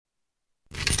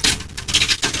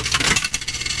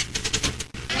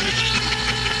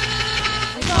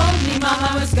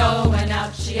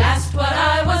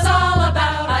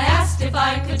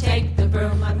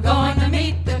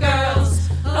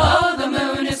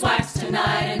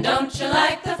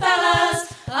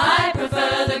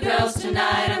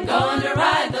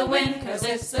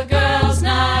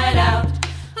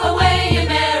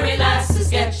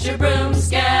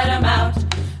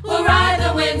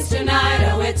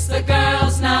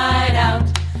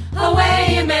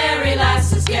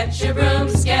get your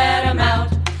brooms, get 'em out.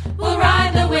 We'll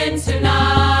ride the wind tonight.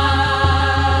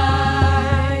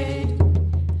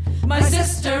 My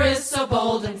sister is so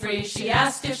bold and free. She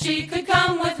asked if she could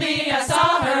come with me. I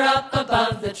saw her up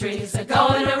above the trees,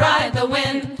 going to ride the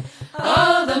wind.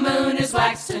 Oh, the moon is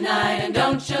waxed tonight, and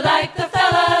don't you like the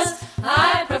fellas?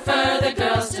 I prefer the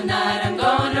girls tonight. I'm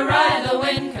going to ride the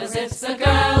wind, 'cause it's the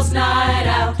girls' night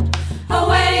out.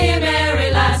 Away, you merry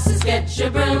lasses, get your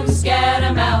brooms, get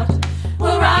 'em out.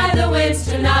 We'll ride the winds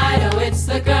tonight, oh, it's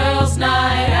the girls'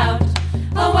 night out.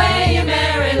 Away, you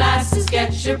merry lasses,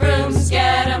 get your brooms,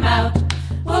 get 'em out.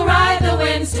 We'll ride the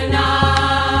winds tonight.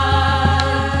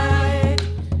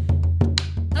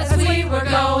 As we were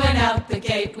going out the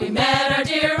gate, we met our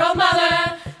dear old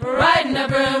mother, riding a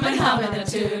broom and humming a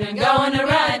tune and going to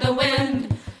ride the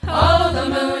wind. Oh, the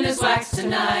moon is waxed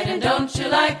tonight, and don't you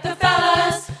like the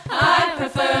fellas? I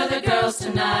prefer the girls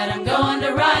tonight. I'm going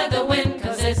to ride the wind,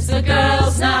 'cause it's the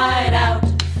girls' night out.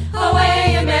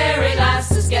 Away, you merry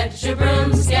lasses, get your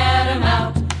brooms, get 'em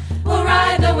out. We'll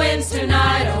ride the winds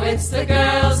tonight, oh, it's the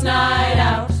girls' night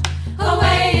out.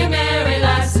 Away, you merry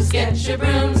lasses, get your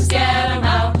brooms, get 'em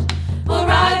out. We'll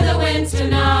ride the winds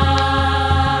tonight.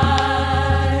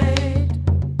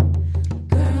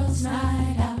 Girls'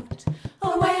 night out.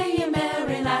 Away, you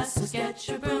merry lasses, get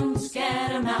your brooms,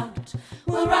 get 'em out.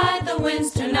 We'll ride the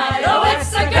winds tonight, oh,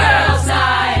 it's the girls'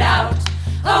 night out.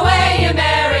 Away, you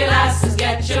merry lasses,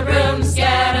 get your brooms,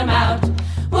 get 'em out.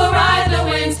 We'll ride the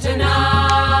winds tonight.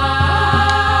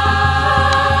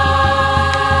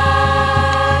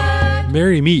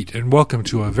 Merry meet and welcome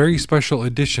to a very special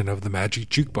edition of the Magic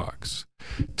Jukebox.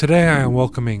 Today I am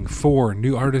welcoming 4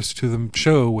 new artists to the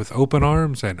show with open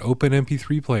arms and open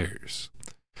MP3 players.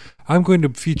 I'm going to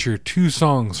feature 2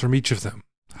 songs from each of them.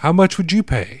 How much would you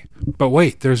pay? But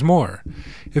wait, there's more.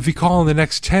 If you call in the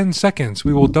next 10 seconds,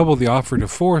 we will double the offer to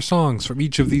 4 songs from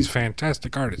each of these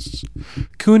fantastic artists.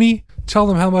 Cooney, tell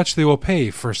them how much they will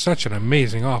pay for such an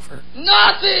amazing offer.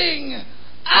 Nothing!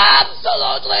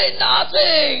 Absolutely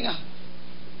nothing!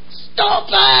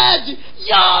 Stupid!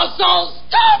 You're so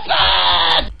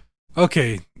stupid!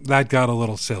 Okay, that got a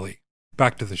little silly.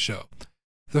 Back to the show.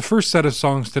 The first set of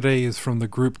songs today is from the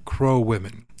group Crow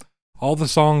Women. All the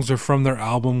songs are from their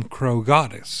album Crow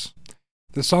Goddess.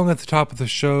 The song at the top of the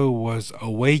show was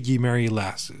Away Ye Merry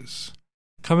Lasses.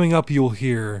 Coming up you'll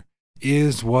hear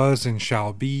Is, Was, and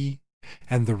Shall Be,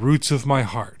 and The Roots of My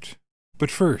Heart. But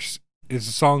first is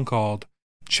a song called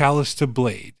Chalice to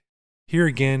Blade. Here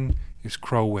again is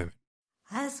Crow Women.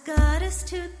 As God is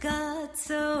to God,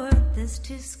 so earth is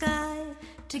to sky.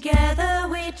 Together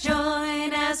we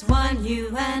join as one,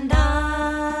 you and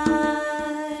I.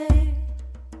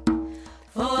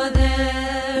 For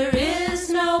there is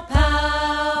no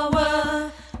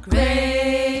power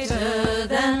greater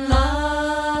than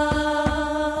love.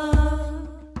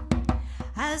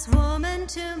 As woman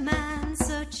to man,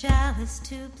 so chalice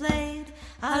to blade,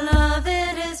 our love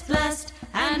it is blessed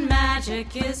and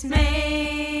magic is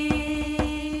made.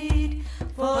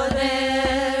 For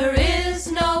there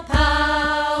is no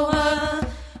power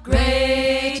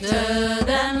greater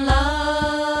than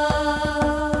love.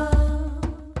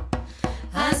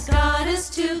 As God is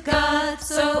to God,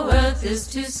 so earth is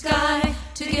to sky.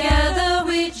 Together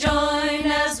we join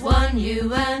as one,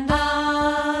 you and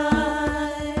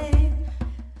I.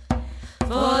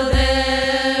 For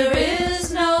there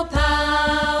is no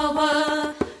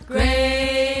power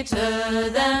greater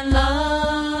than love.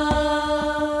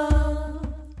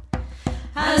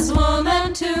 As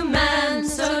woman to man,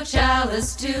 so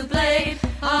chalice to blade,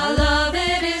 our love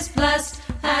it is blessed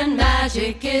and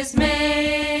magic is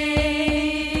made.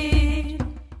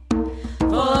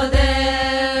 For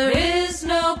there is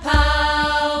no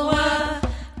power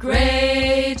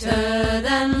greater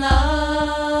than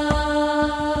love.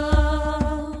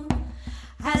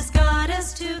 As God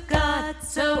is to God,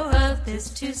 so earth is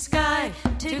to sky.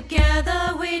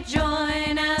 Together we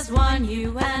join as one,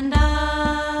 you and I.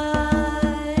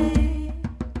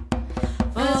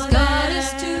 As God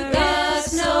is to God,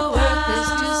 so earth is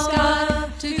to sky.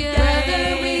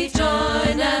 Together we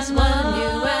join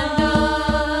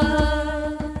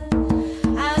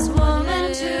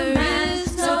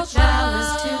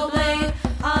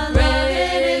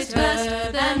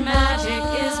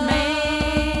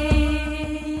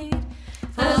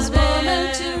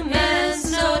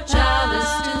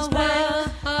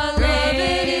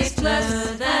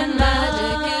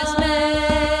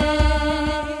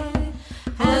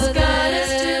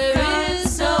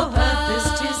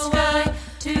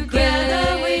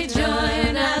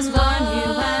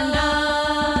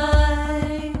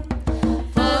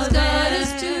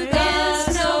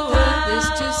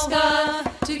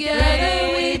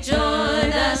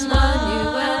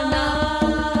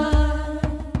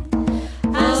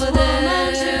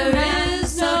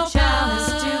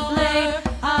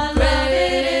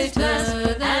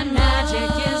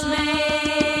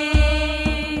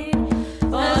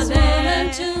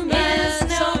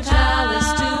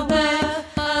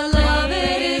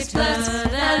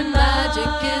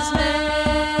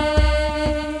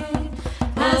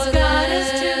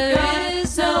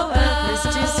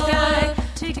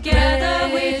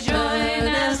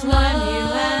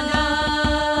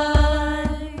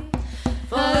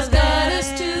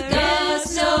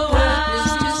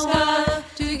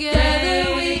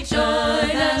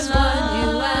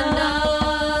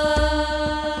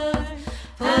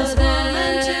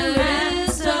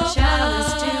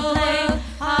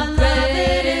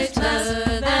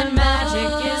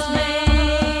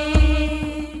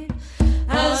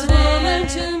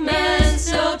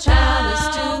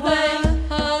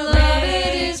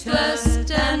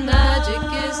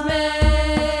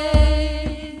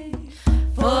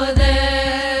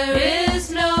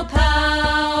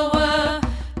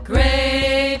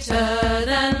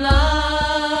than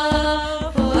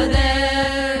love, for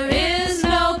there is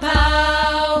no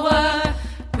power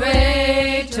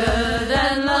greater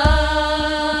than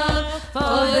love,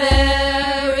 for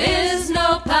there is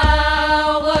no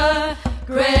power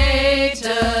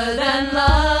greater than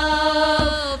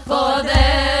love, for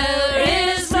there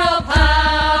is no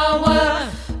power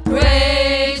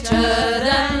greater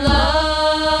than love.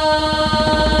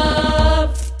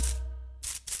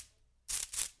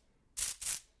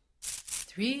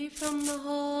 Three from the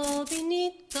hall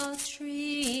beneath the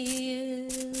tree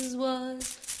is,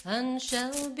 was, and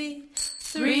shall be.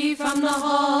 Three from the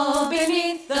hall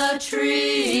beneath the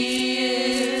tree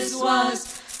is,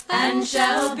 was, and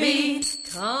shall be.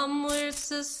 Come, weird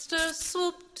sister,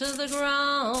 swoop to the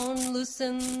ground,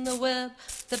 loosen the web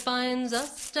that binds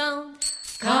us down.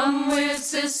 Come, weird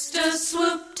sister,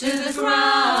 swoop to the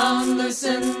ground,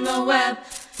 loosen the web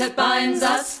that binds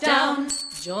us down.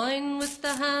 Join with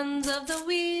the hands of the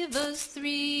weavers,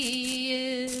 three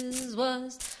is,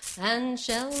 was, and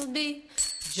shall be.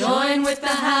 Join with the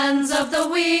hands of the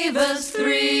weavers,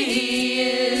 three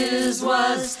is,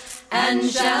 was, and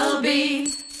shall be.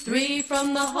 Three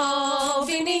from the hall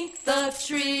beneath the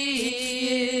tree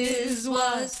is,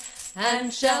 was,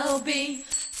 and shall be.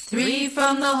 Three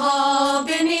from the hall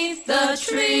beneath the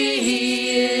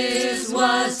tree is,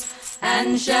 was,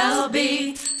 and shall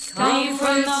be. Three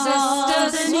from the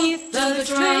hall beneath the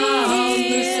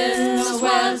tree is,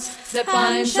 was, that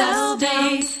binds us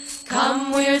down.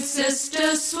 Come, weird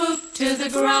sister, swoop to the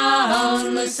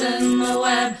ground, loosen the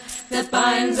web that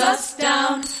binds us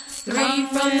down. Three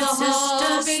from the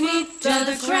hall beneath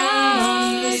the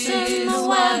tree, loosen the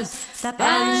web that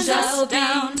binds us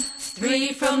down.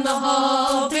 Three from the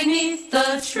hall beneath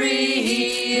the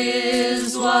tree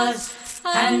is, was,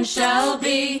 and shall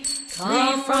be.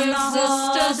 Three from the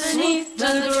hall beneath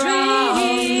the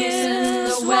tree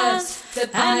is, was,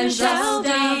 and shall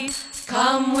be.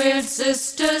 Come, weird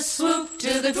sister, swoop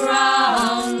to the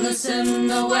ground, loosen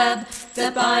the web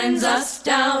that binds us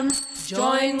down.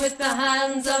 Join with the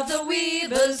hands of the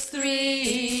weavers, three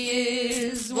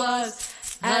is, was,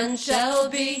 and shall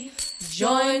be.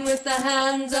 Join with the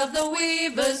hands of the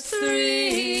weavers,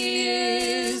 three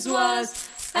is, was,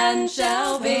 and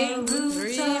shall be. The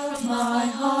roots of my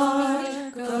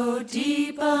heart go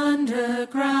deep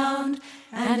underground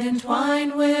and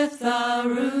entwine with the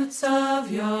roots of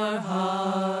your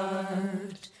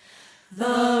heart.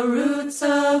 The roots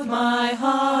of my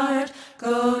heart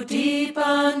go deep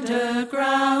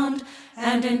underground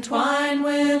and entwine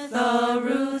with the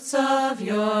roots of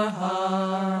your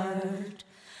heart.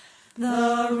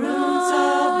 The roots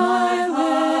of my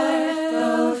heart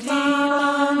go deep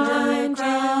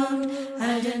underground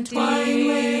and entwine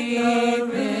with the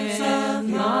roots of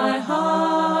your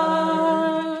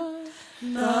heart.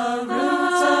 The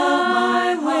roots of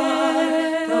my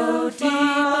heart go deep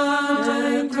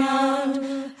underground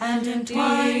and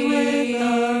entwine with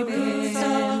the roots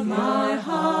of my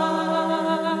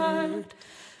heart.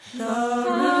 The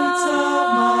roots of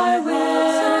my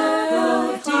heart go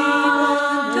deep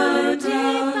underground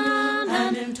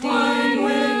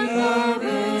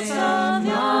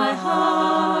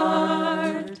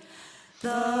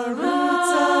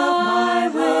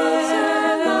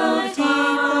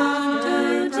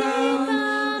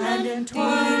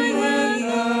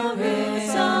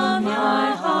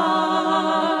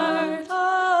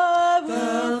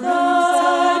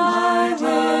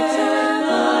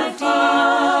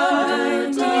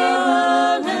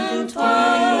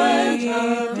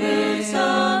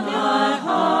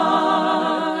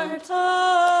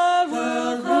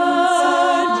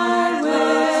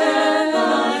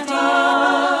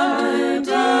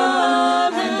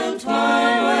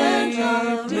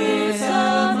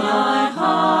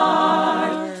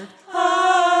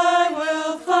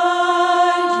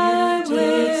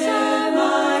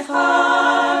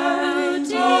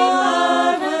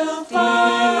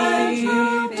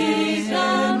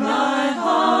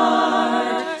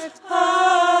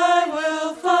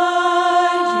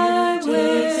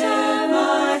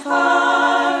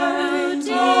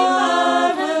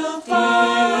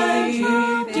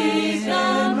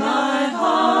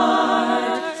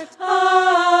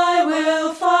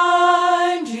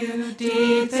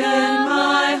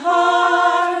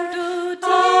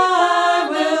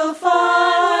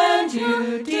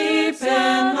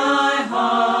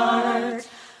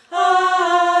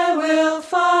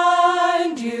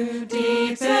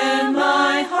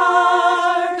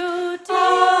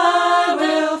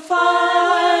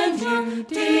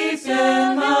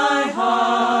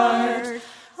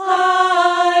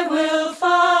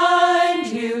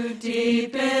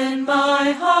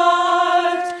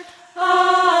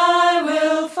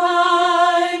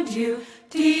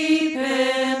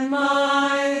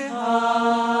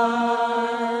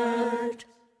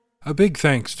A big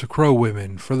thanks to Crow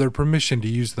Women for their permission to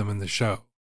use them in the show.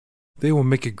 They will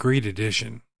make a great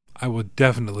addition. I will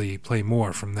definitely play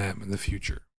more from them in the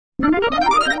future.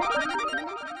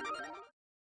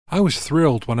 I was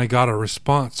thrilled when I got a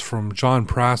response from John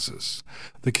Prasas,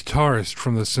 the guitarist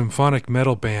from the symphonic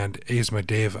metal band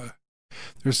Asmodeva.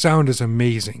 Their sound is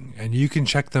amazing, and you can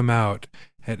check them out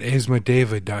at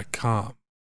asmodeva.com.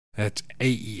 That's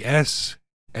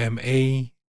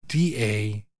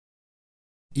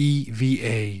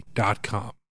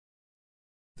AESMADAEVA.com.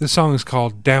 This song is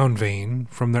called Down Vein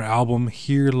from their album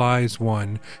Here Lies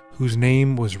One Whose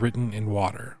Name Was Written in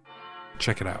Water.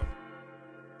 Check it out.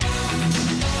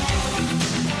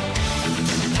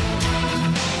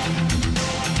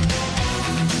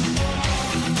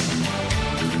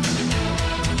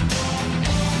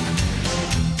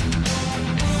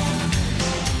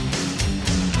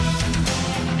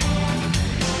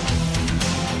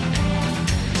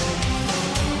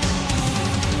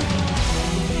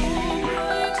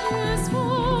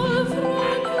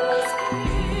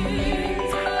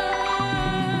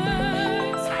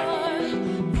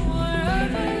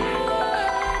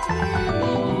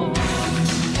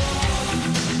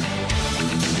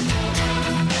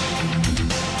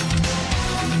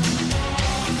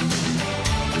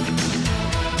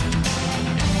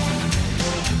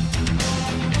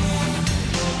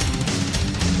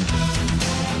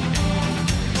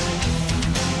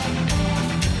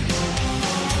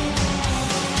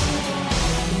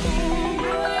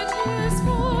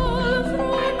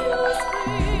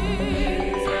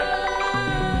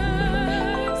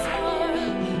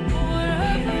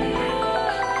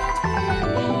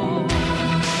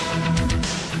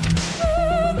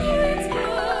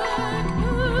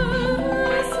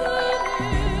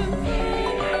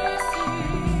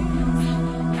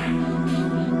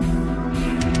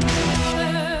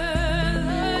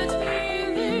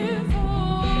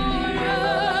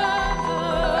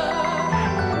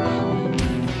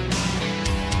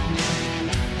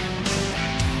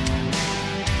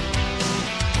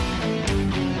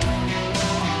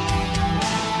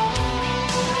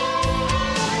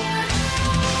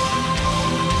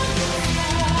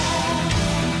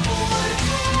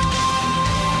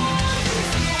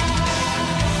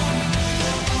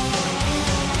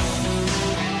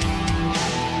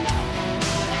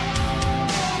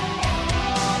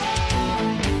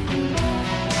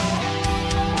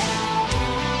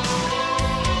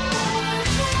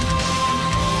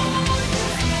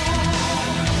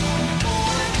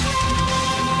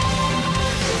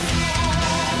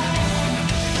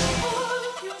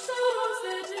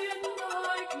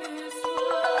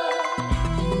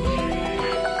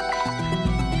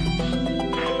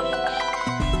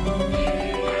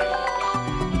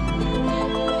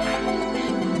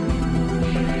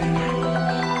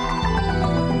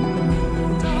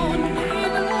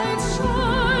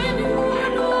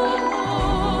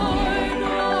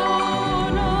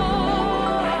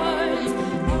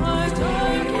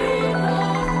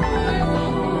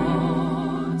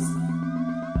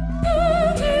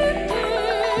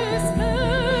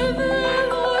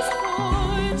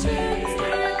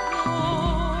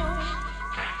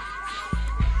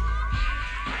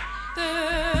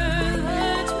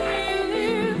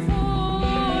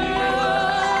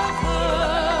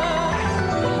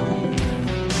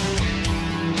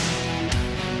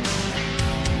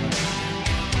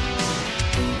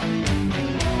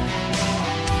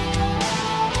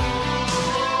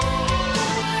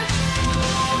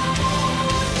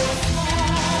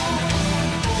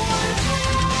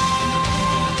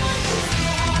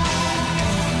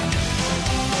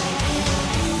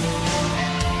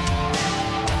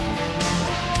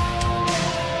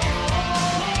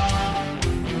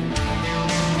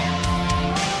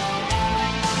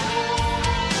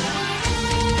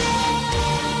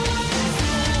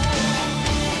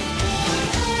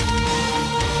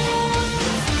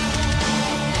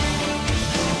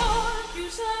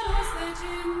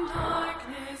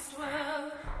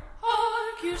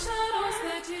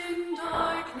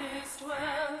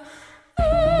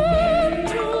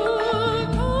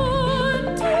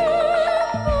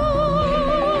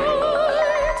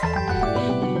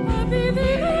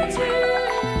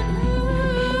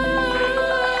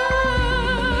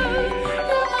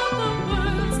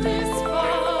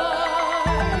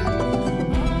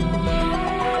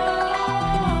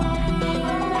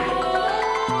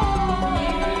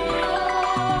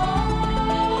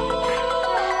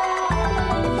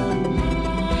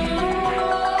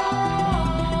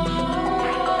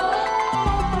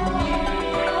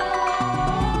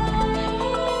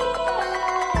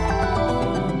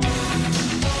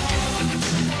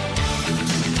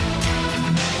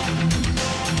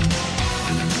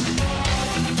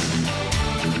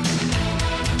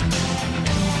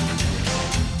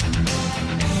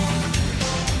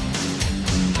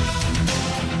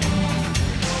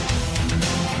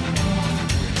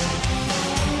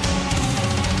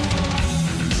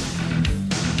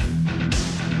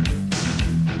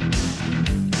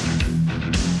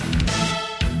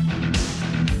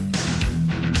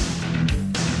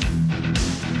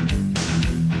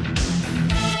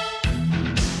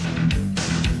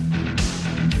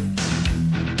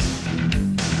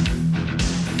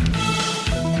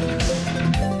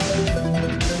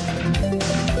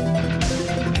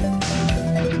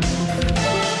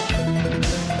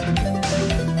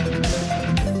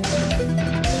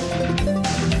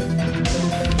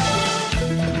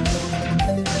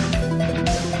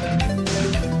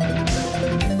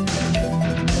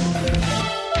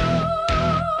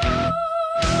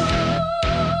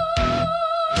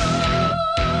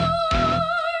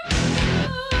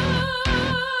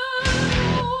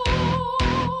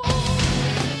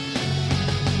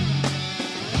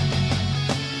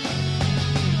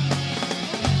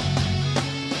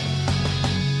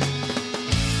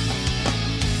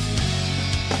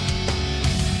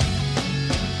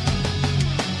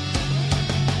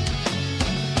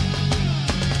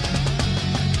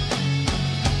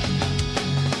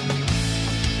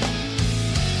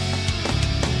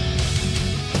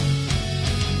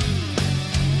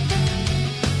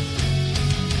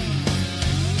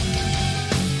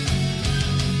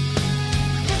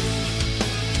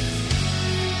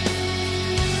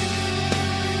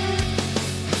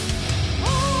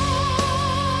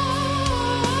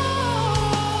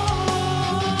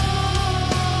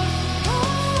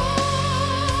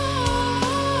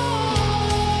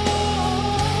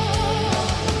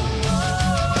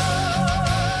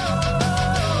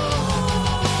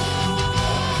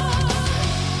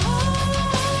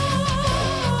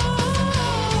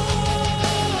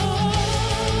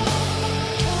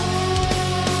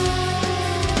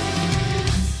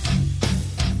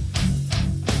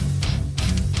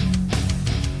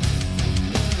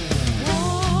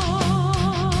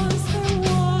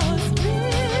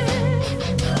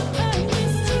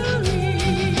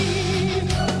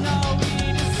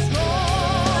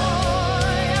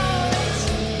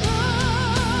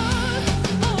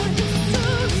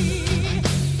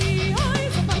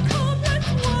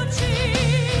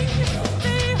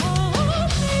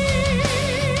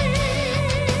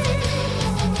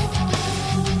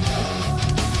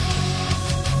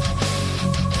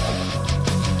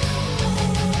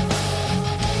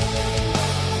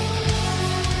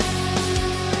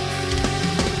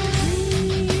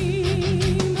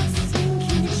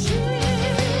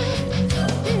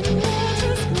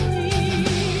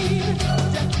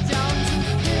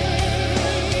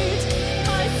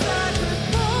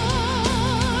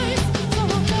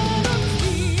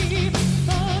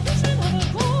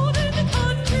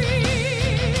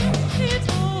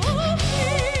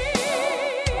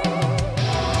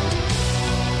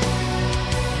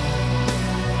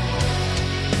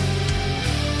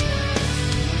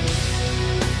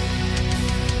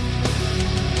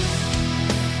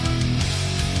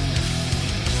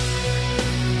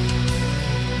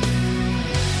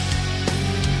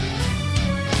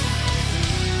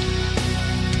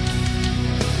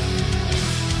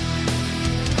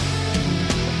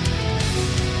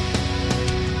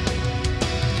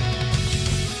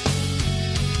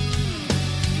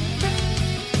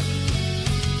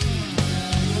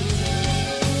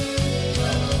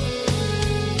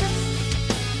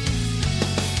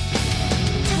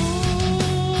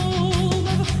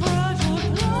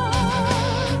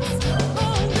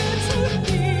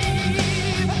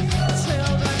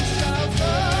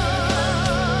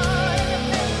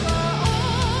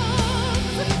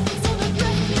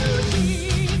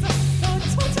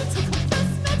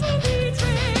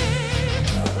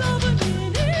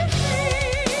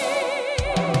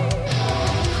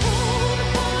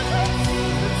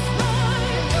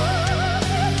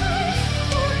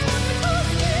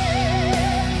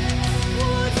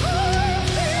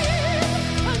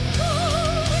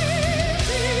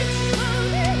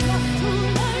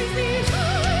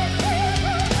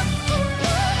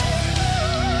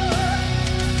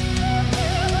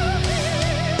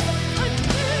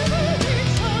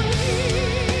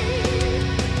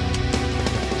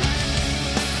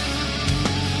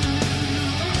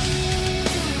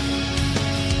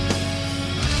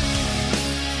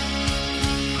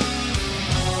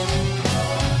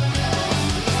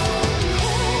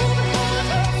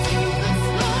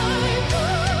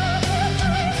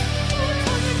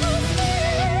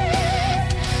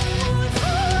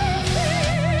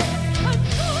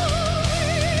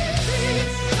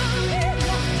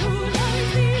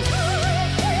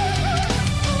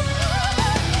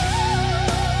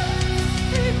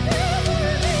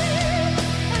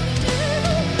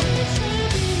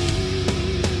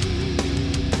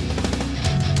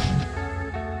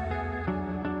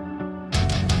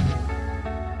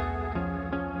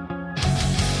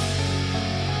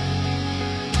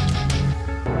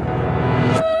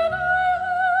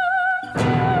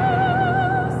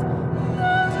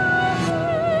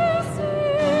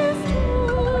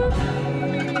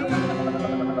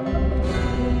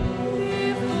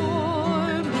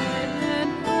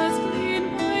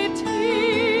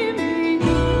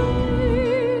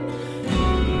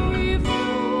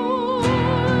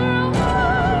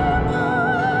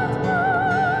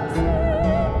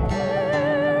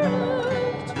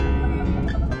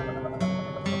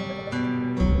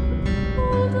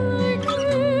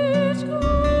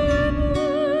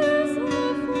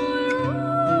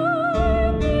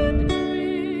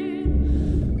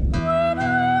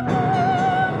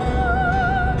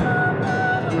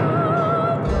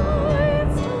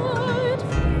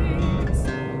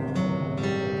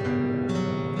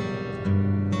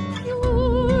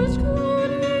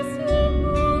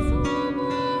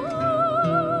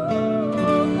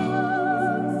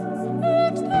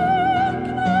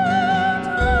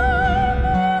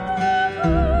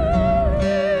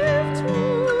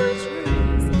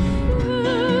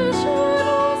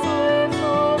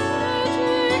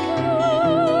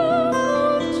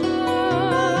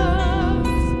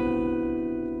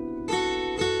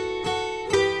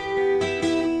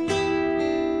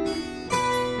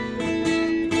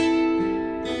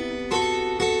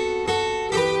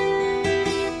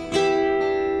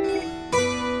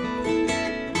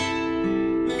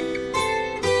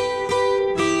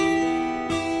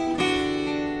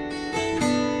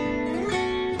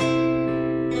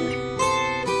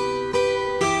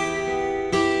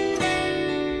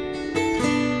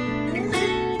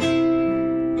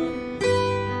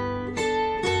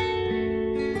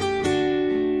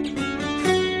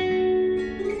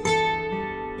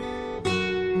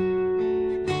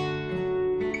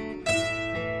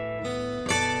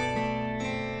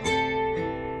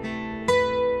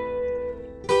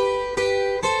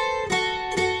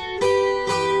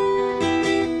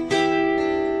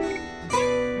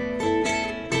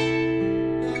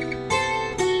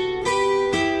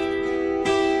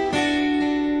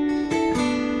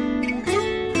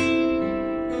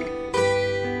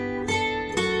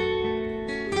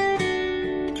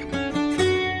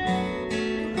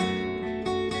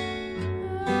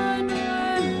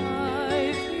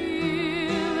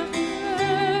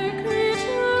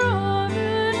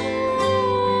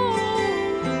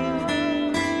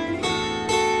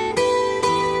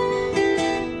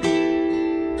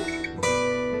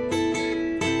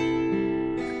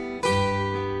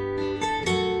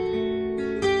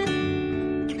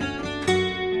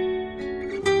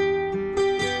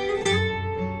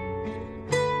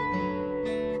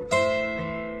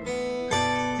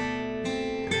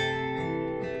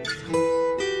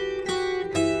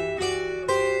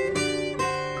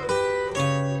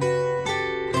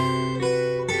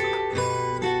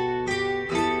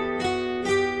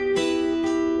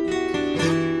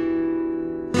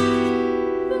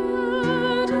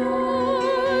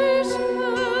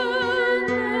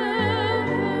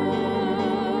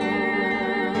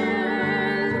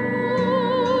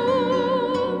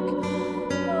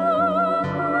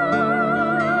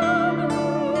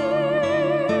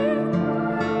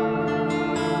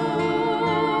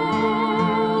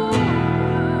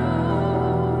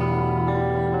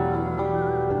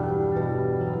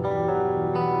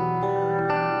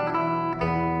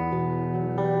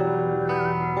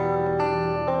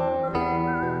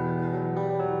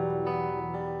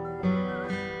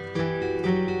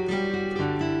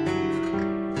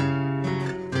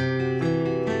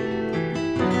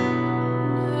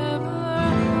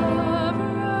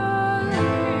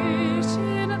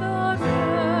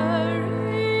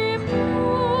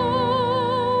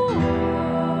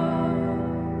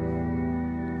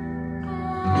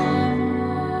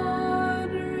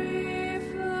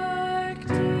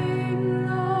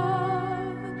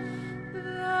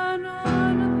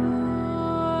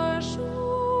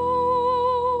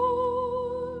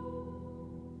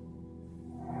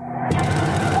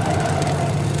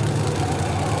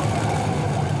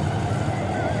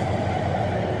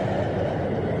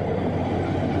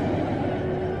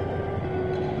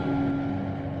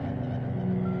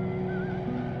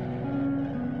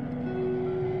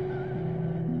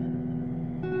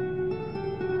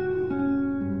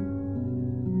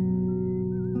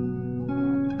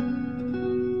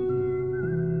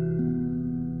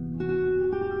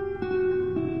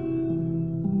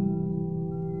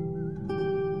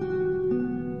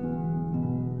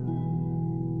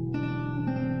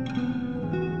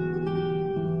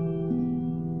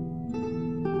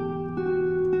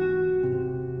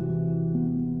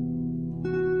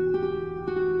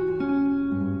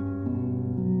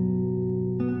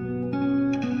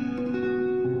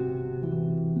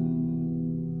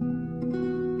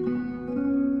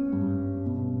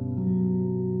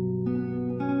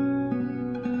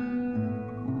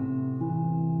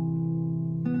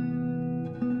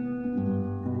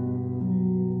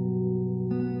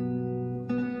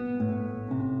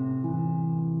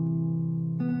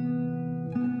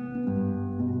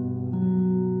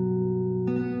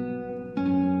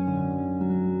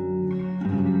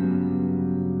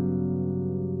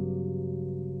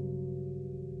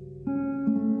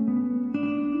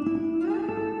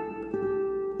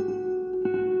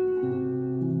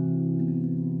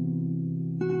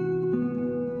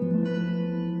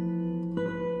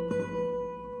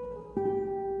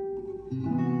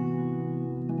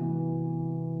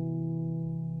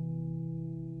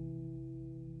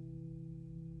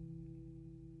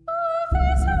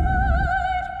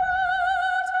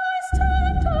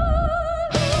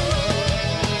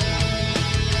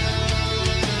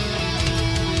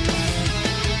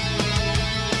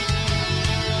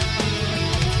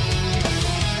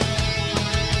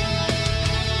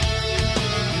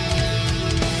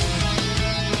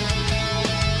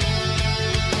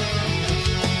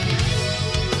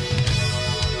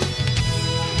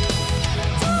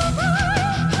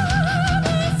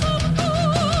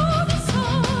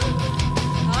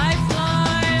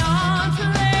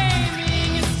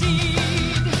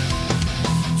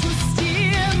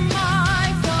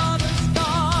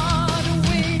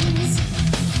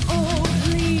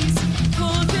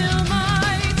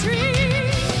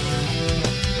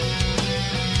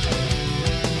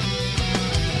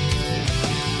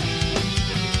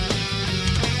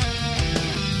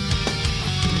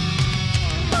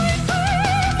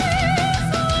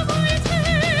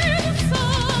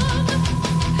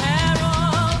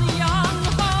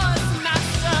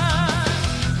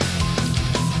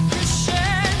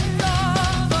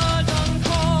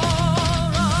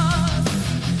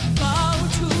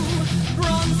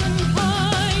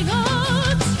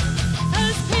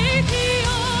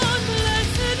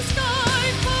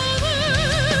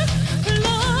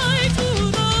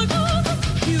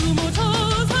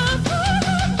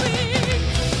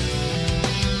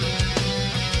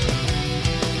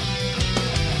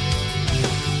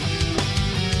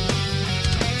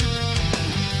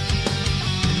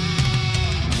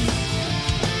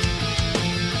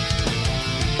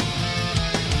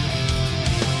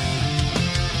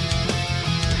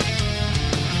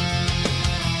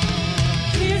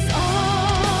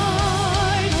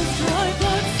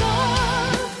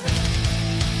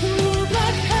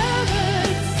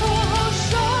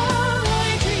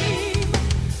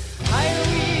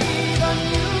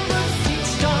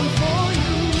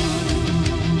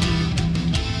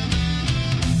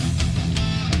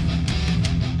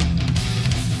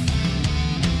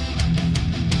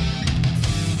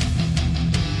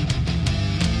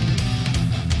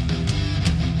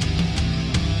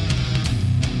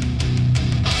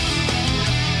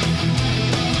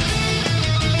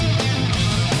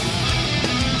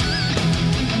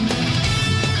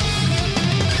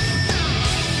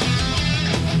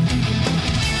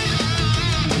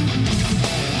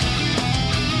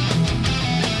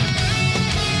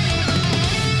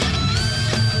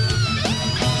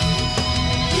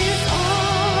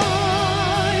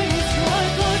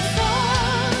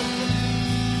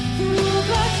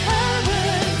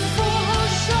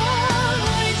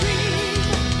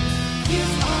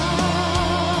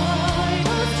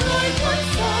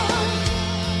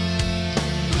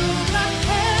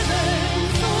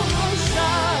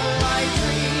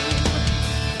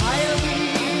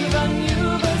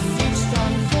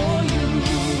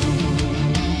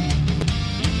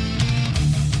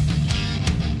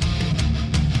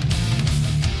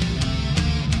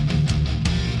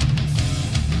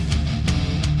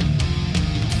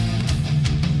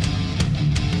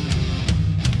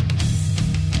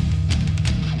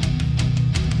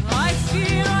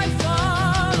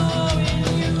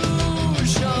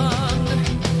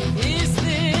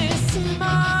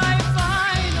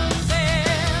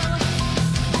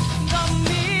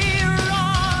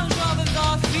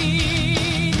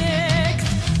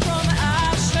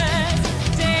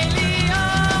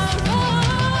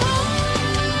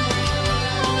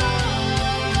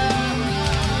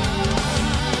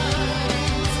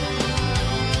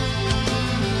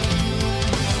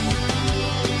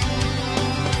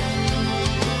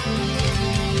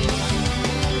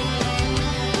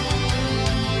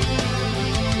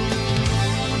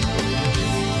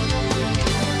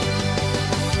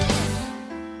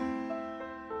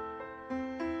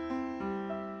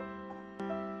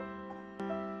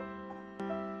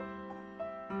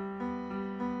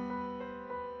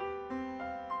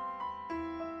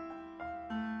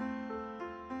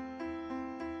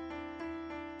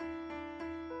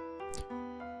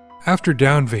 After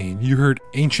Downvein, you heard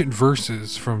Ancient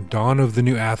Verses from Dawn of the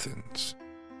New Athens,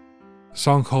 a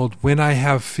song called When I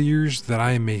Have Fears That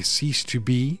I May Cease to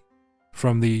Be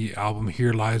from the album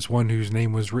Here Lies One Whose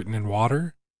Name Was Written in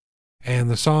Water, and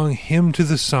the song Hymn to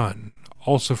the Sun,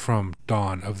 also from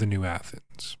Dawn of the New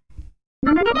Athens.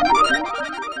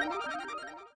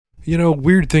 You know,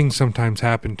 weird things sometimes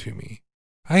happen to me.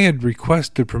 I had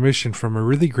requested permission from a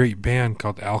really great band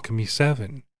called Alchemy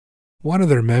 7. One of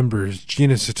their members,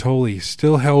 Gina Satoli,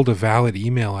 still held a valid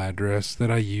email address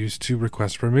that I used to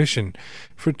request permission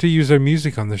to use their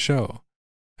music on the show.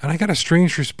 And I got a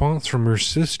strange response from her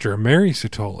sister, Mary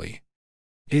Satoli.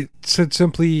 It said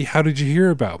simply, "How did you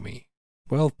hear about me?"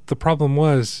 Well, the problem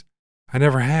was, I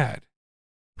never had.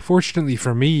 Fortunately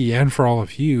for me and for all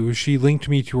of you, she linked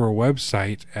me to her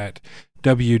website at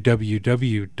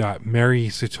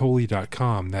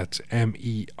www.marysatoli.com. That's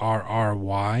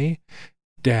MERRY-CITOLI.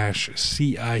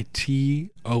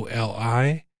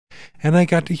 And I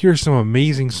got to hear some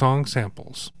amazing song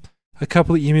samples. A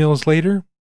couple of emails later,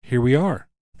 here we are.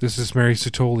 This is Mary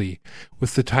Satoli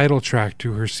with the title track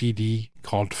to her CD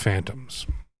called Phantoms.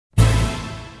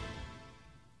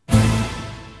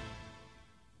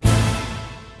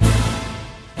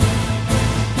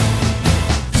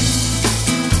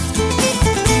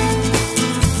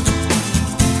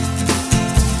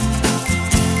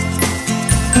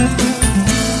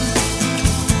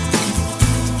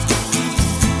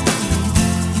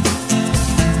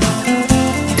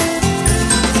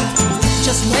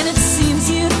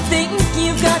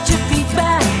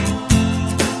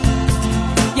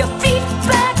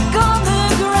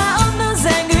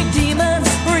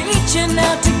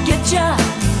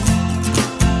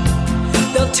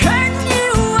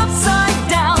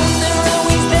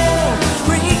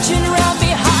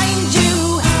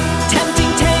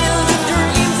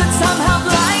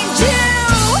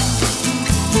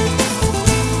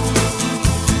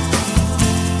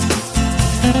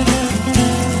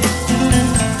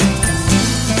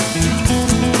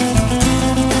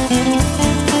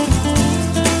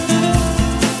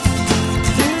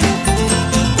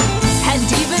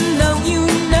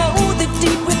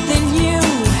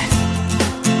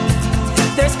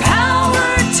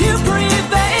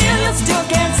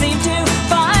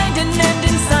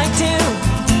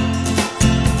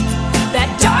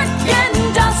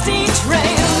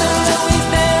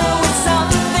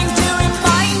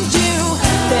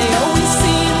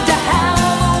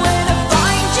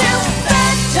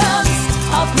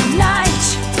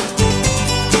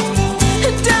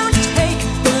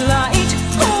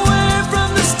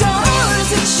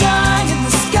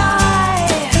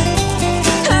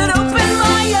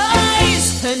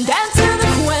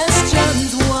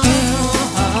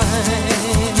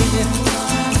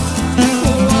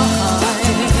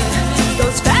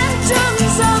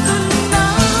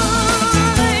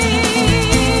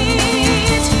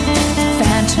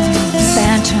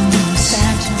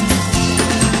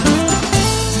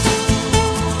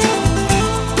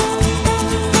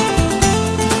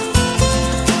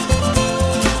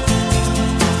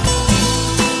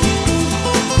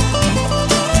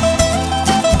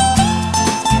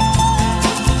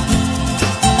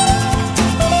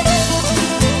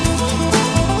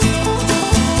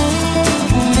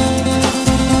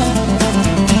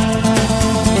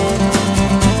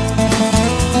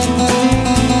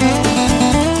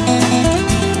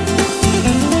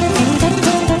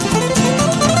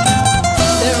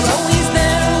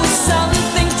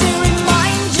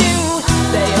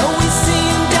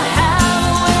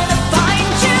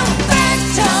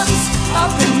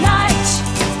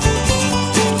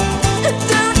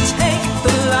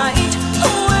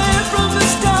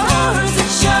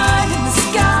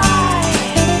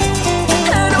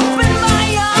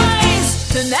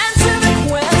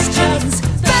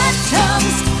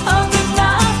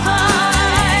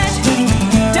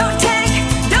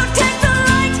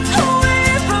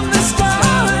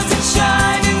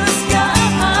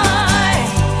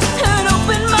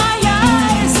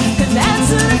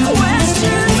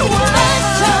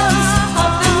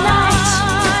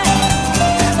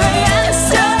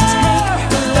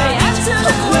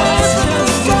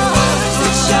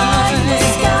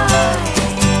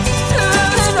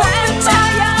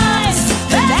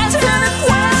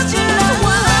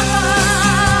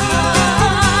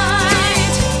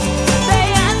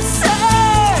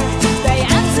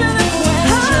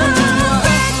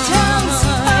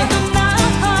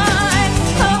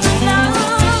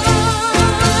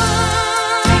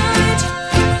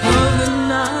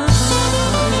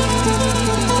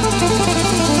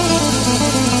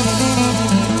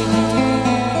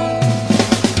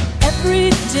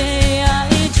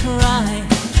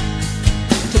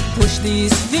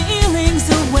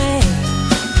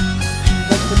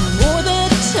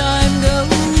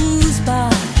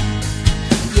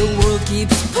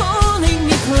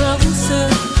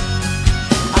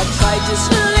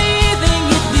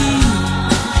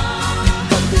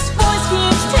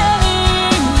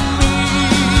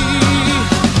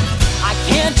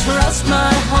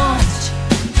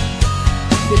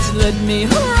 led me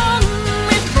wrong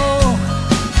before.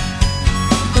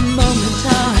 The moment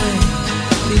I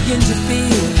begin to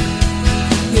feel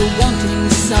you're wanting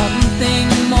something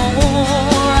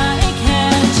more, I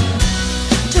can't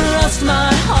trust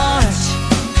my heart.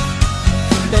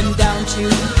 Been down to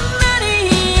many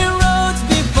roads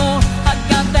before. I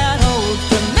got that old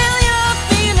familiar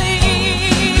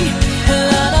feeling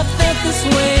that I felt this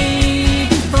way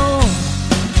before.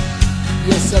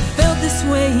 Yes, I felt this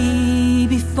way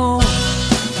before.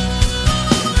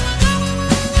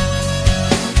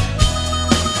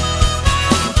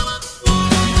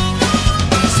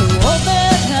 So all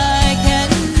that I can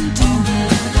do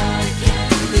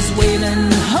is wait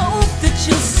and hope that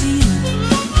you'll see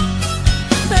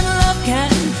that love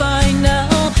can find a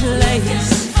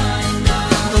place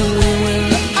where we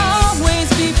will always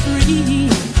be free.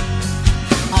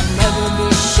 I'll never be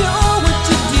sure what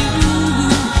to do,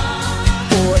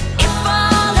 or if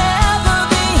I'll ever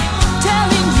be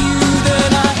telling you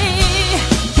that I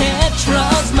can't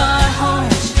trust my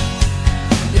heart.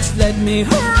 It's led me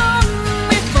wrong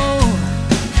before.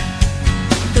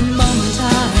 The moment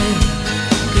I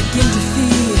begin to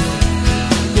feel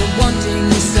you're wanting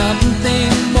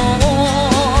something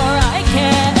more, I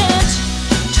can't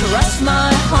trust my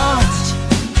heart.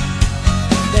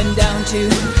 Been down to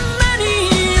many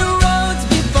roads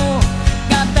before.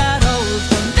 Got that old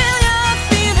familiar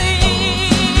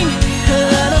feeling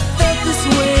that I felt this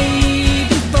way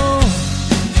before.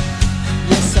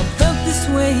 Yes, I felt this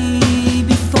way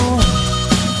before.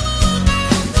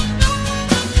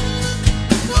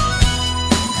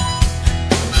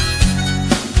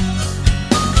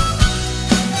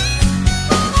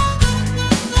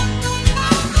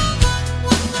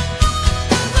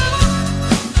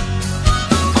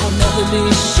 I'll never be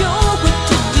sure what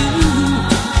to do,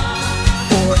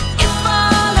 or if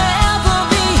I'll ever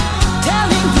be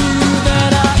telling you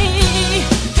that I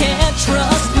can't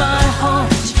trust my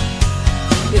heart.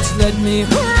 It's led me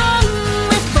wrong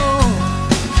before.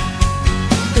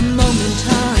 The moment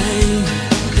I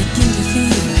begin to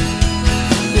feel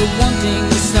you're wanting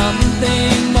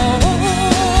something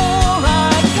more,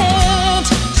 I can't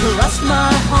trust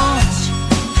my heart.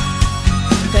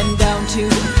 Been down to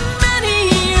many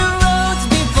roads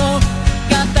before.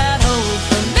 Got that old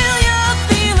familiar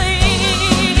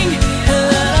feeling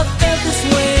that I felt this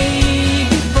way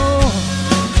before.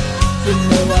 You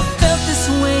know I felt this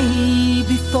way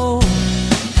before.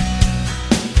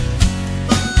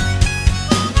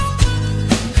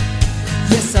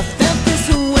 Yes, I felt this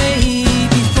way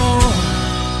before.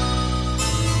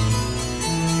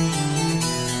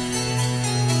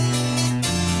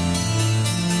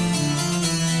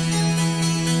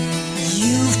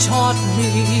 You've taught me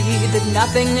that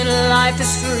nothing in life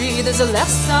is free. There's a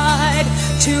left side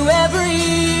to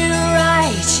every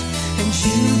right, and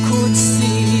you could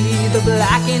see the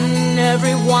black in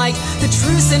every white, the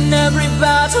truth in every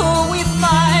battle we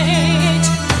fight.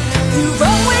 You've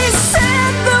always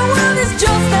said the world is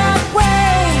just that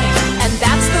way, and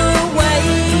that's the way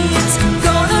it's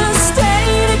gonna stay,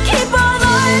 to keep our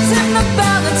lives in the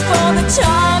balance for the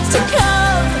times to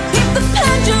come. Keep the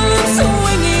pendulum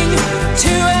swinging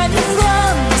to and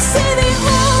from. See the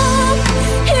hope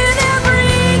in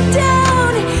every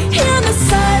down, hear the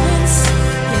silence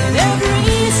in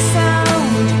every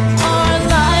sound. Our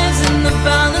lives in the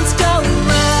balance go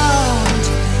round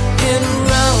and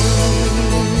round.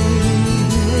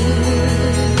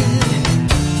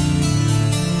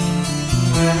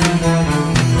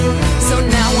 So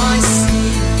now I see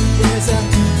there's a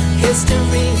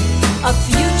history, a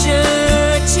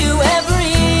future to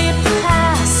every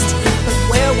past. But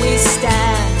where we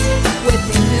stand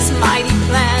within this mighty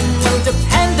plan will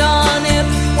depend on if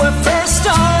we're first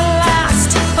or last.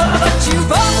 But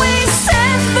you've always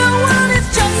said the world is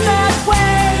just that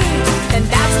way, and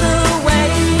that's the way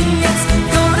it's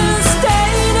gonna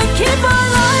stay, to keep our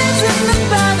lives in the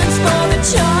balance for the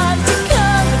time to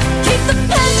come. Keep the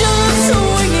pendulum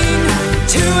swinging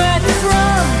to and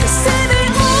from. See the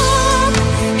hope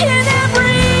in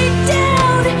every day.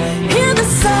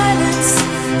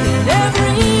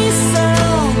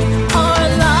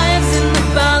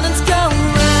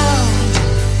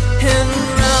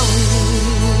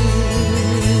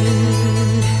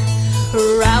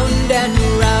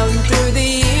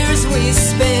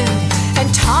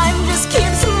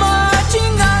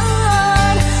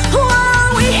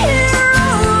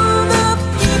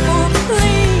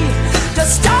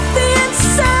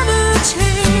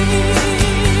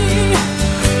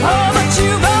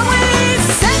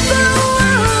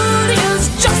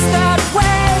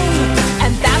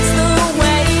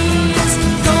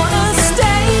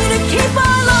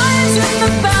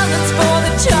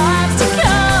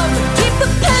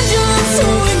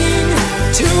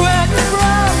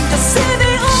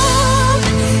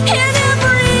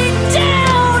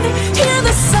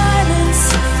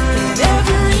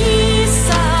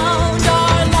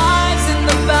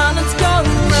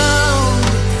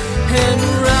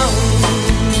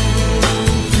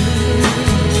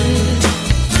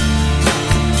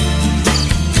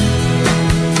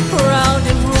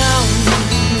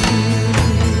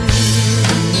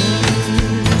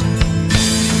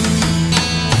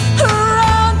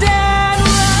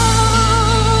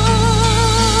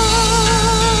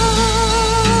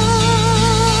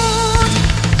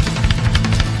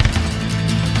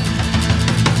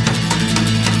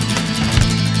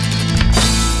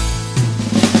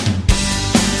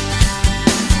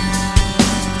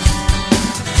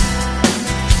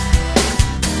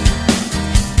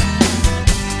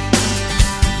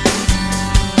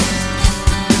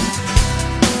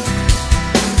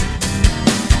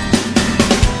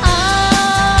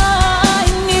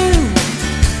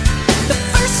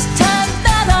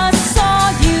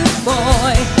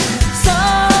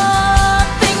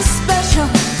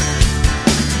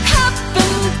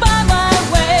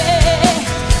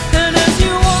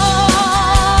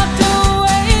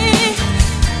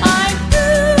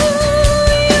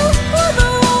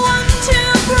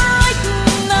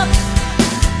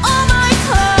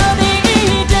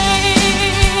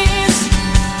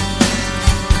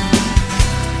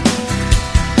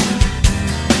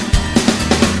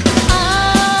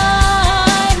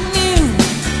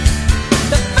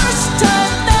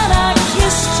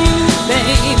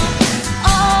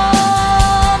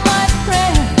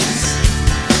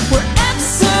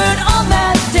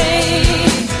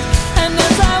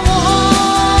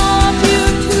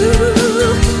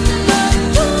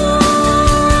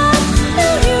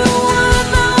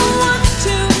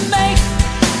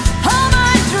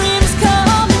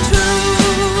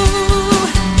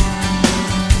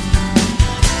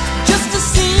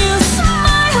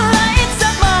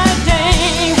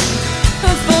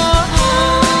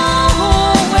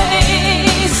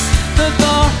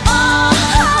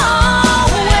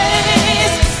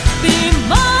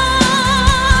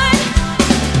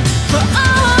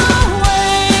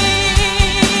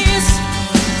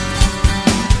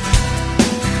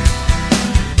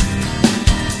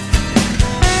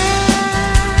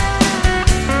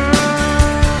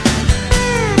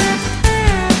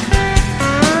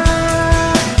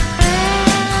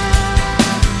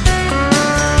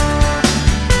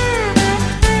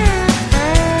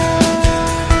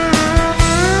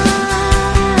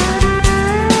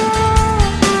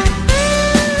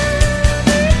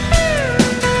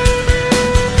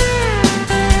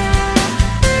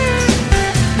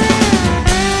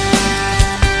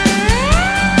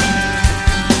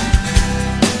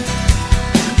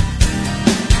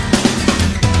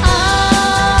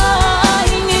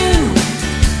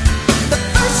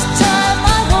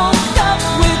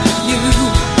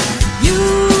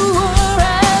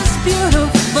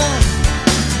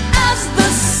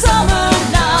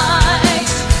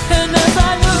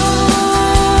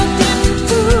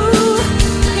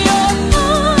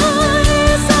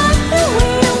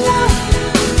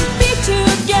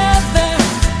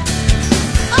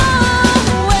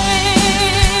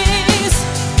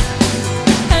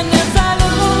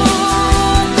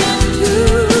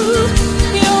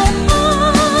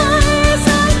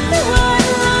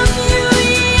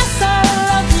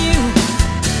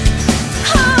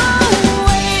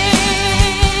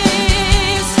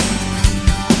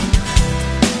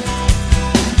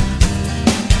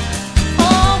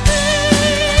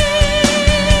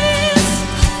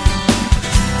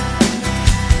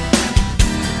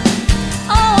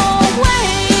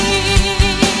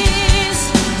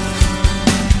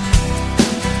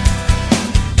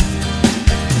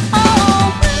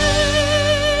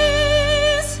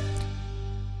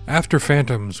 After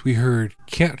Phantoms, we heard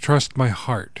Can't Trust My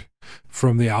Heart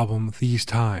from the album These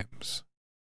Times,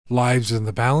 Lives in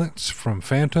the Balance from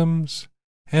Phantoms,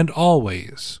 and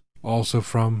Always, also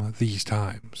from These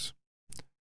Times.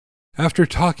 After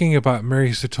talking about Mary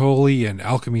Satoli and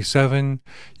Alchemy 7,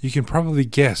 you can probably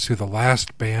guess who the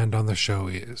last band on the show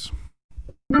is.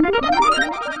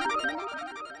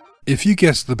 If you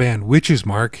guessed the band Witch's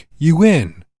Mark, you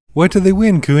win. What did they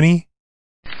win, Cooney?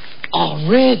 A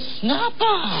red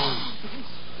snapper.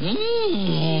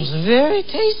 It's very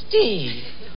tasty.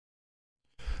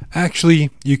 Actually,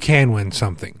 you can win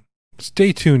something.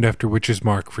 Stay tuned after Witch's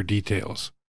Mark for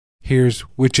details. Here's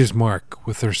Witch's Mark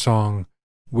with their song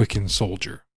Wiccan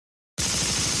Soldier.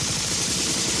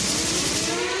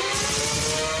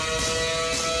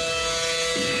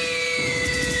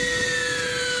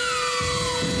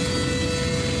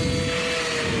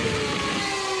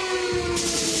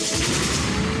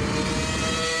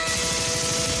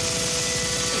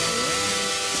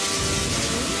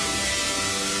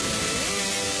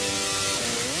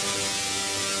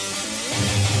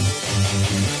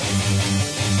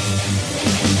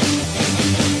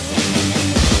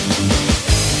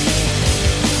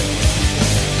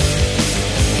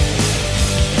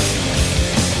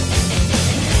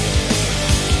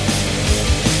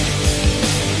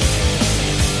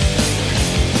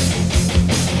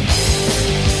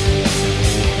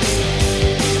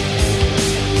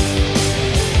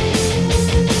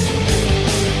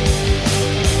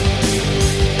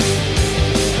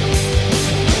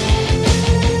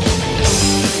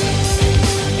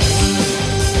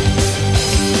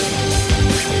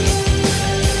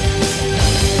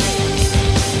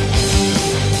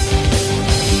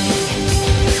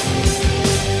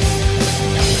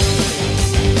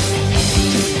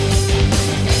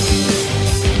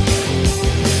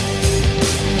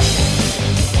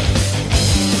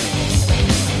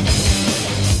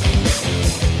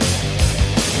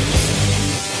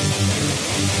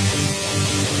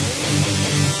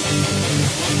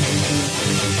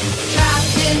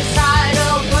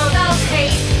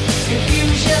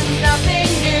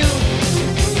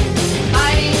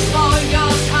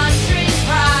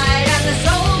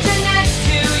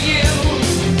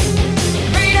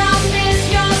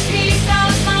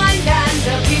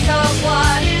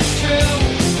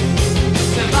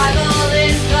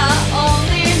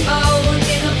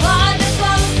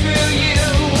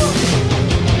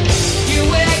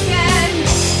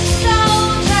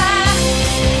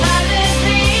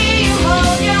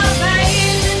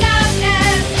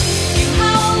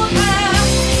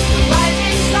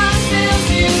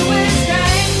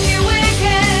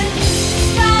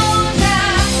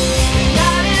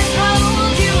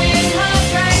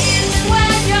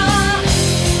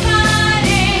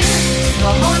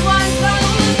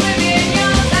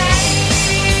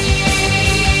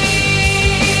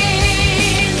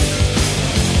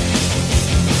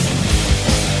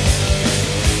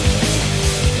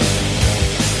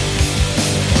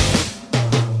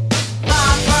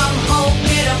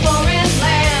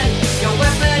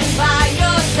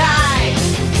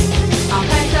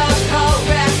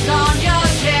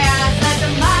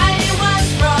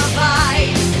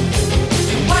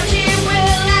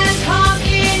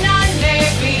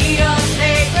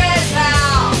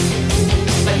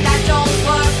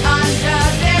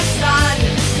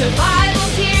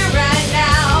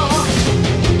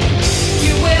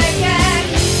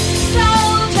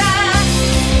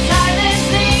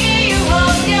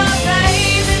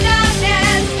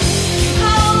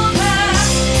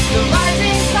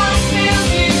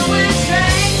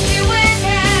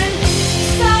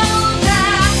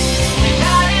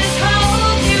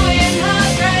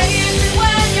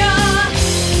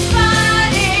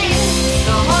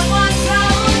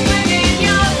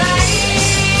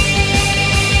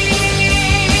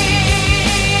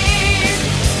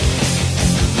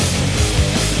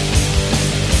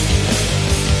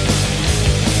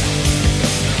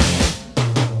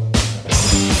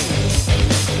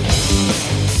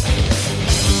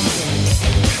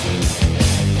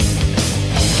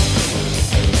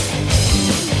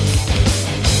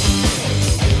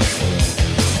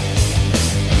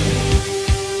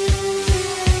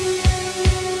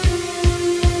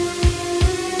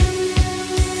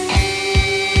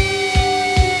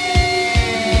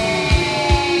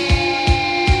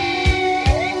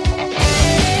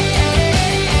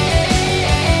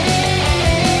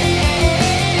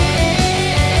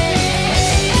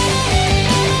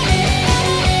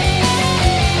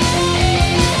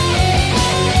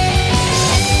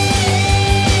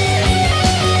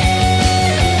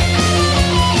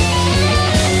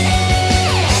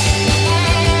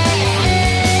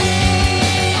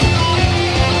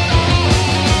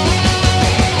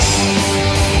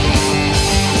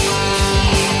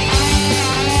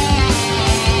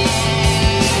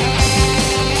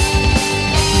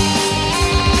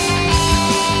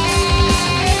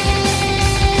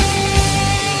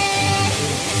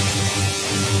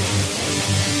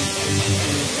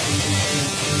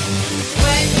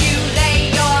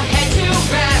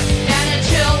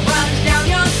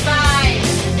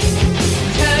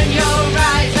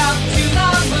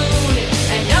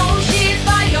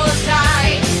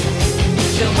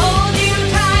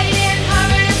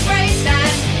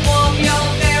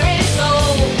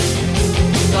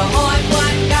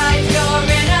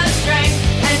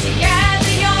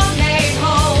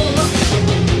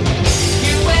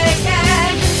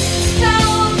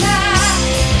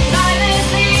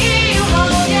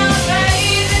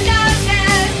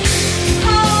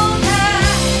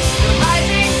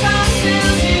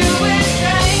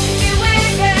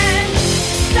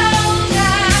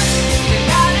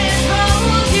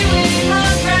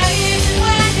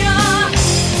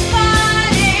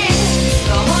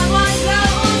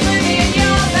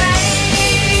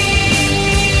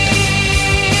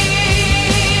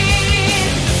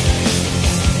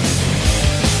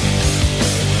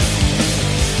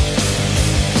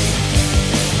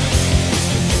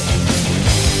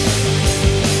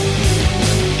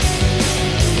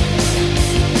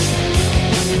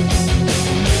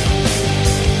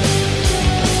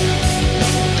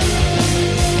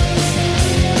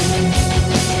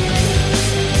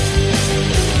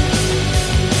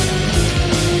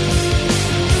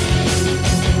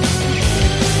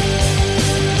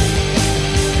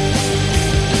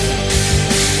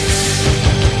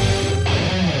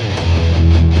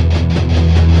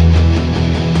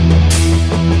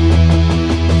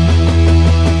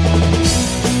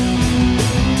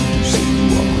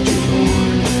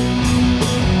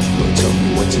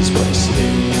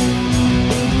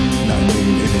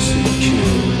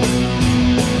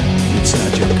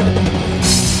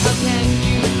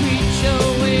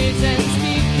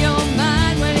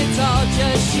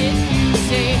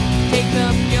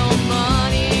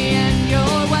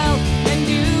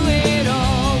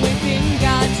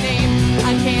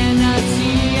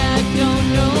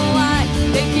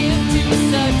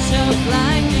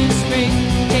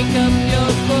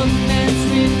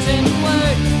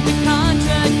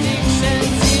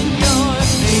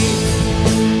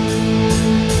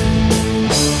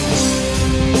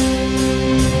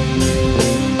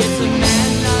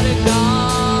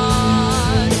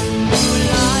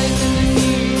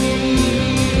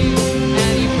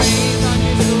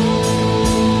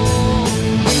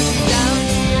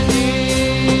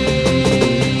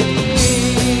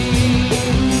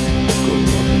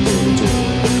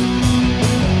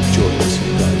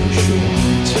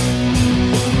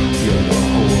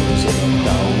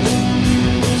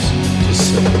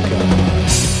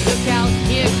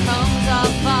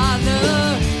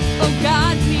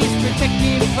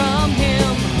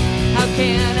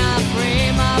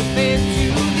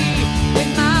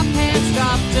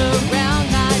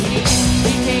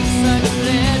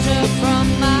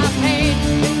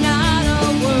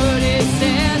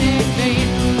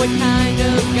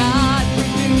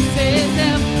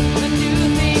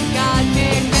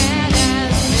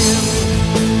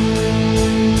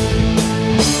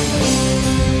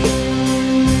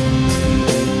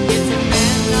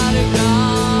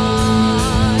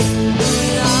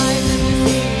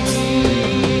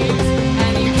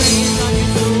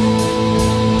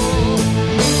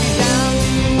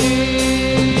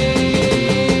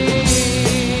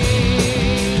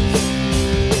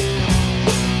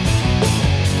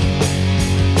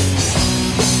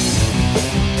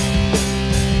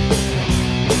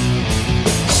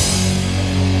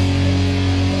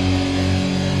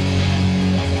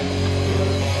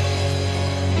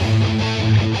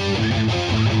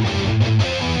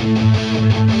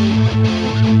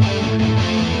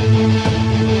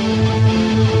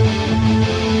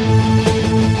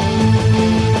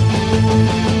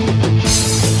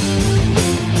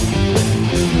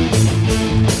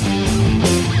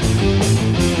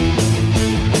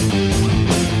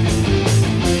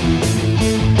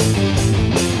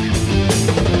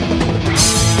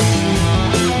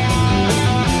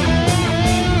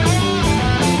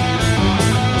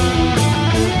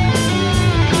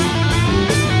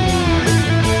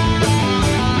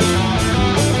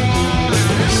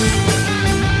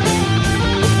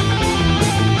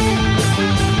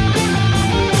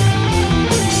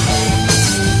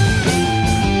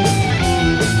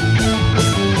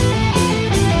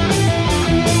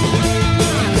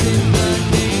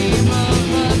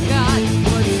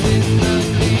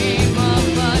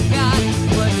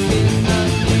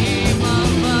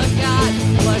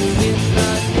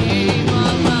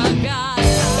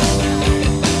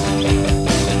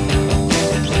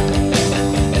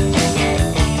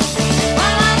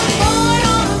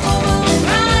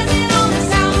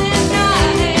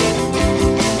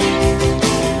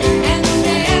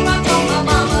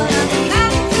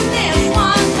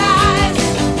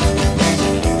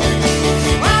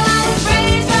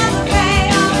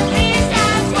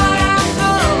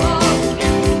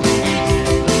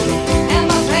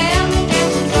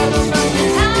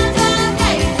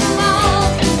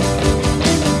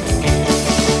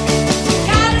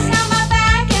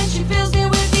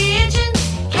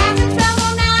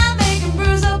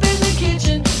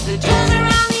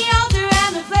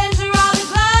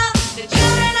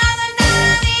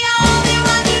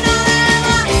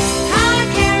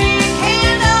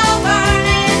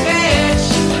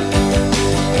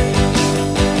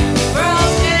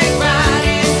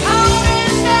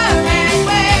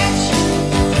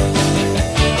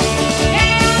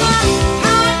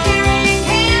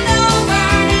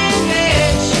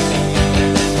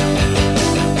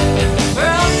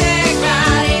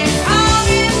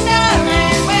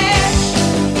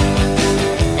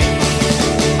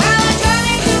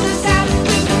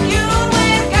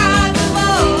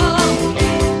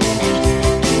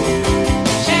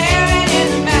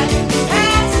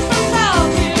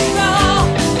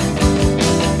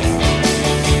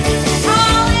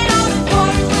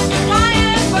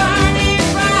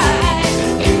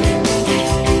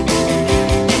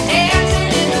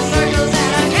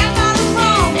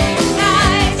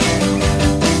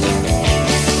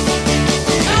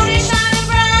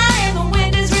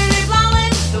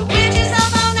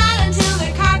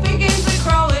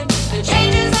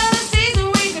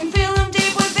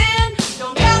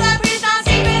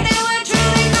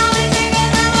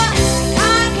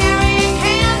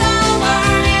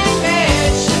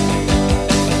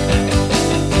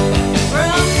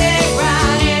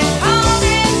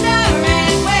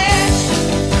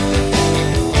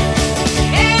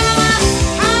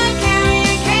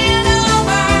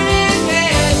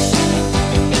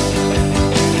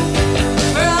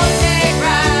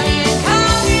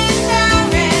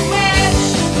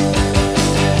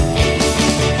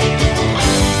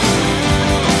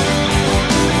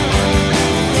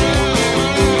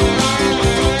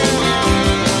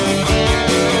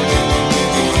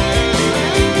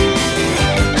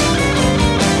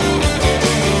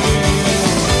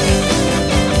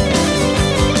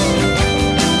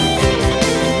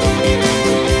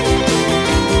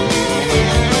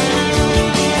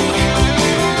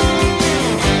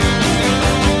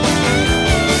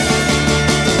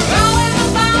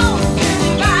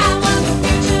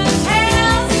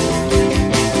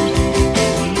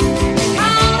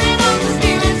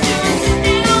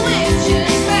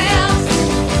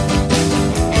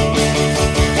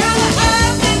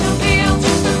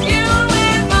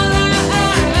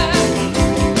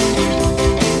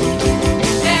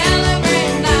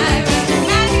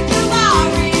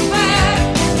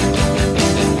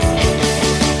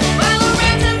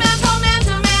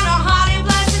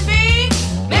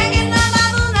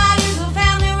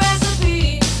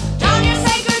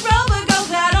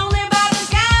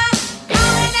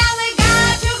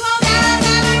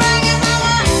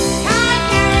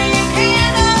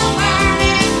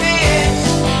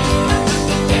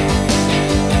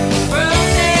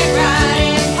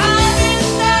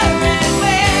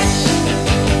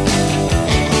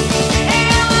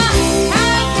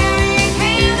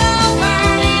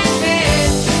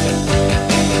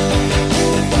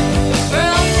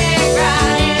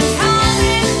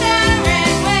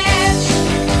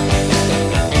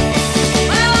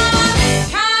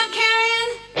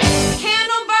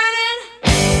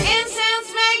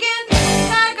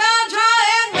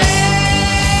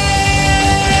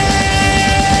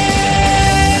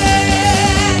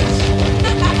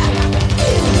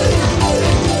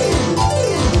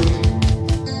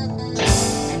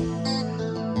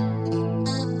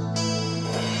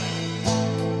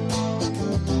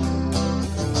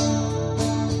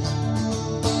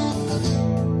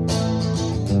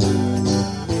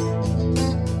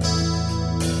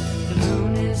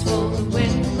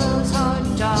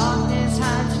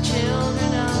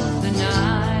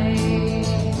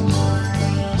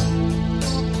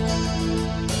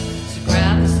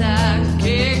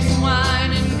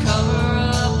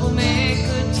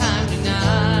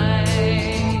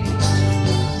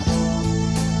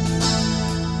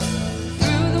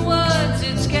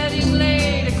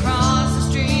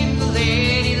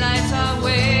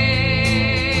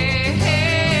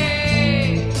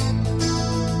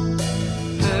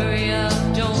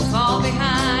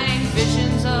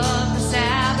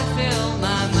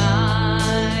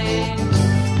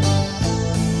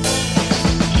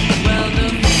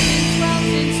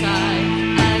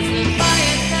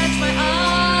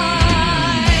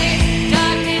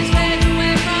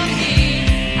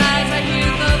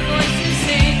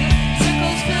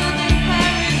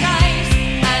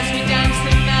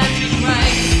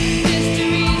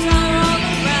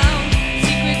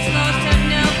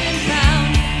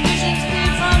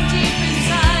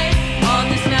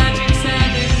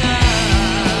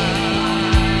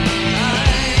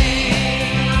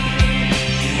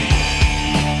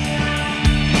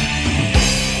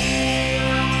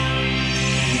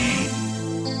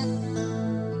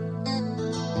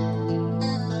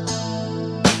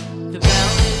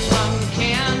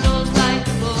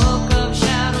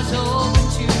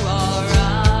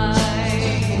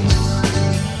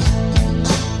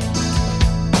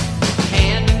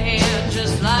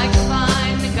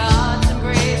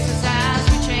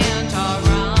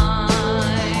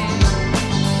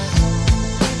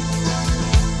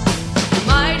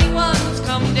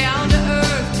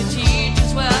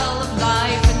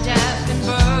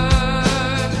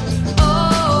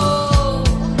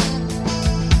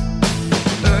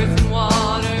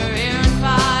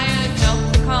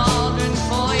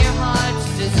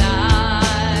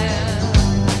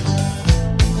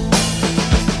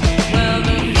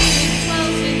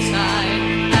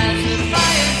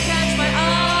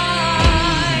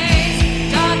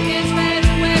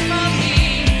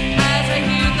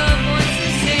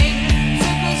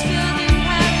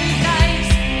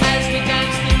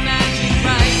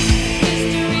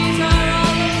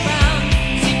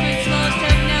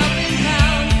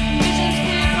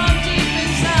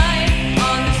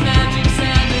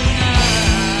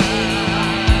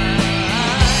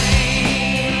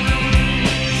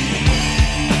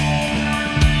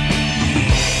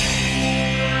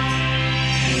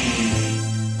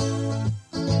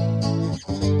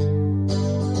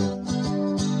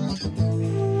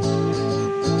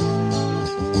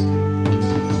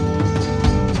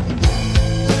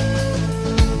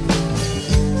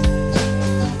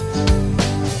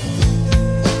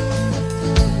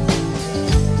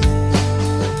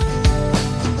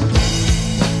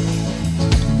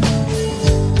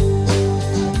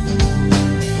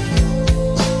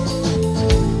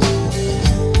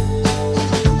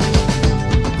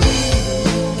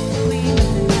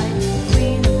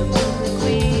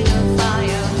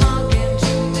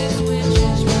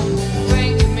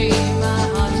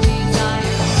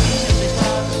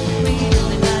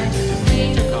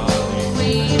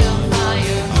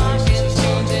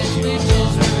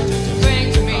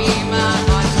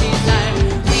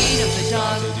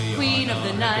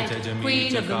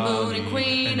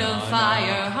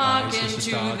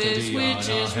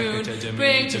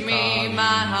 to me my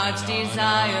heart's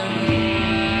desire.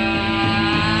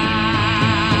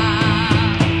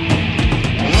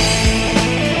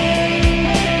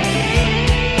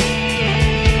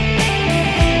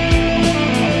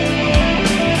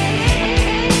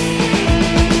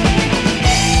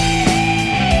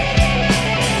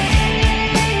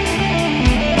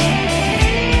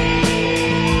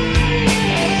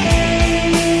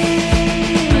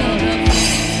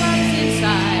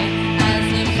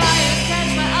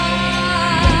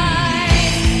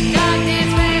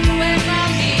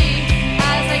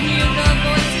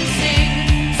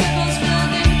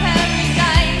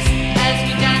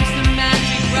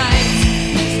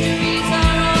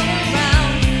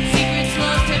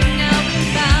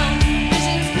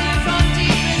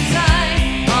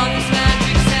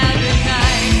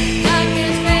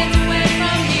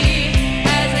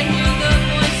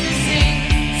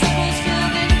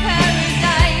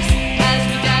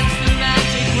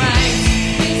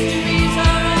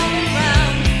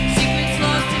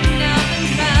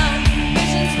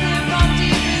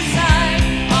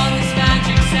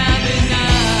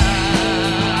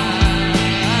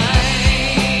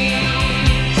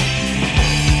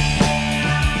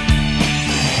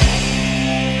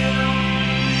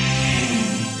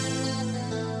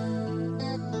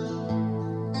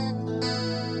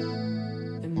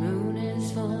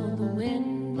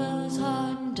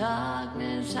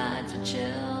 Darkness hides the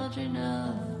children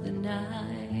of the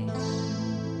night.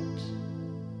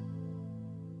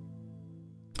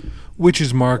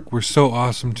 Witch's Mark were so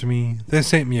awesome to me, they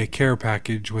sent me a care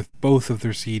package with both of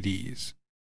their CDs.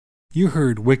 You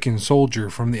heard Wiccan Soldier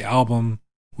from the album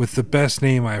with the best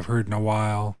name I've heard in a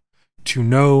while, To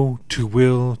Know, To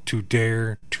Will, To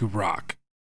Dare, To Rock,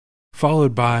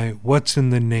 followed by What's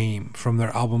in the Name from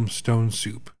their album Stone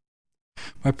Soup.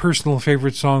 My personal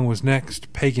favorite song was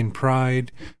next, Pagan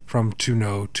Pride, from To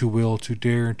Know, To Will, To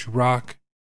Dare, To Rock,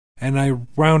 and I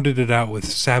rounded it out with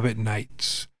Sabbath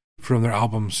Nights from their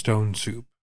album Stone Soup.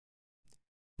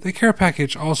 The care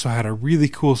package also had a really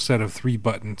cool set of 3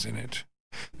 buttons in it.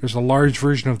 There's a large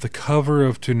version of the cover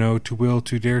of To Know, To Will,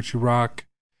 To Dare, To Rock,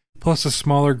 plus a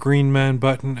smaller Green Man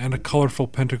button and a colorful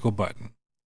pentacle button.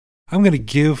 I'm going to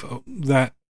give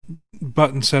that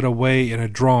button set away in a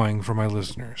drawing for my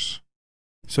listeners.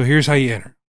 So here's how you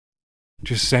enter.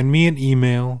 Just send me an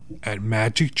email at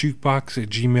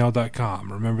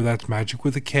magicjukebox@gmail.com. Remember, that's magic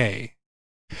with a K.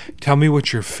 Tell me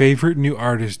what your favorite new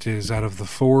artist is out of the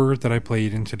 4 that I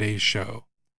played in today's show,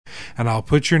 and I'll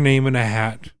put your name in a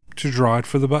hat to draw it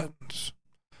for the buttons.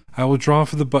 I will draw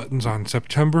for the buttons on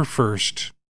September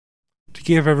 1st to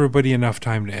give everybody enough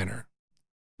time to enter.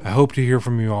 I hope to hear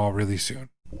from you all really soon.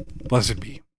 Blessed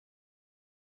be.